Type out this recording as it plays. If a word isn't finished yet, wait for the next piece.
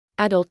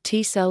Adult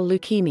T-cell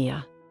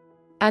leukemia.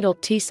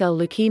 Adult T-cell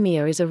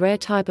leukemia is a rare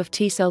type of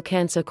T-cell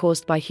cancer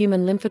caused by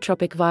human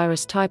lymphotropic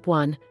virus type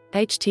 1,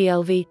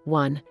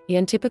 HTLV-1,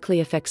 and typically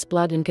affects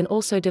blood and can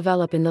also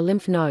develop in the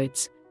lymph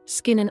nodes,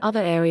 skin and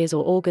other areas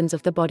or organs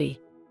of the body.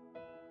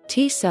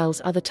 T-cells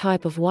are the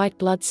type of white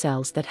blood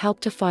cells that help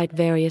to fight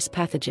various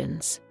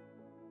pathogens.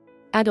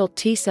 Adult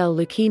T-cell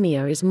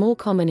leukemia is more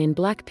common in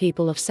Black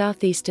people of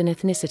southeastern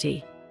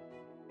ethnicity.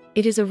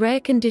 It is a rare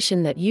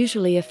condition that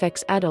usually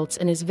affects adults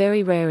and is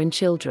very rare in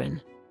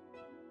children.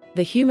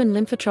 The human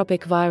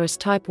lymphotropic virus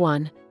type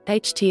 1,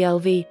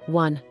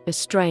 HTLV-1, a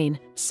strain,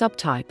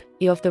 subtype,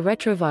 of the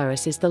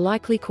retrovirus is the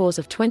likely cause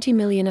of 20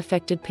 million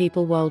affected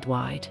people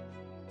worldwide.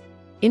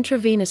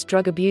 Intravenous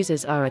drug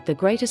abusers are at the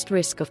greatest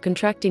risk of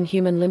contracting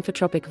human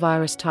lymphotropic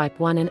virus type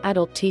 1 and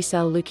adult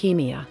T-cell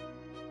leukemia.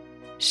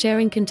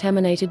 Sharing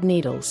contaminated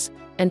needles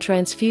and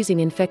transfusing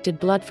infected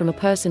blood from a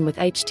person with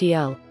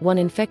HTL-1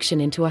 infection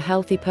into a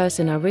healthy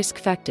person are risk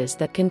factors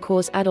that can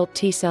cause adult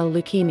T-cell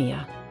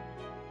leukemia.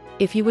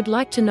 If you would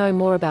like to know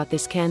more about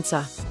this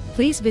cancer,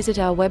 please visit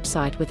our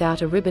website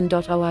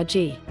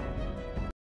withoutaribbon.org.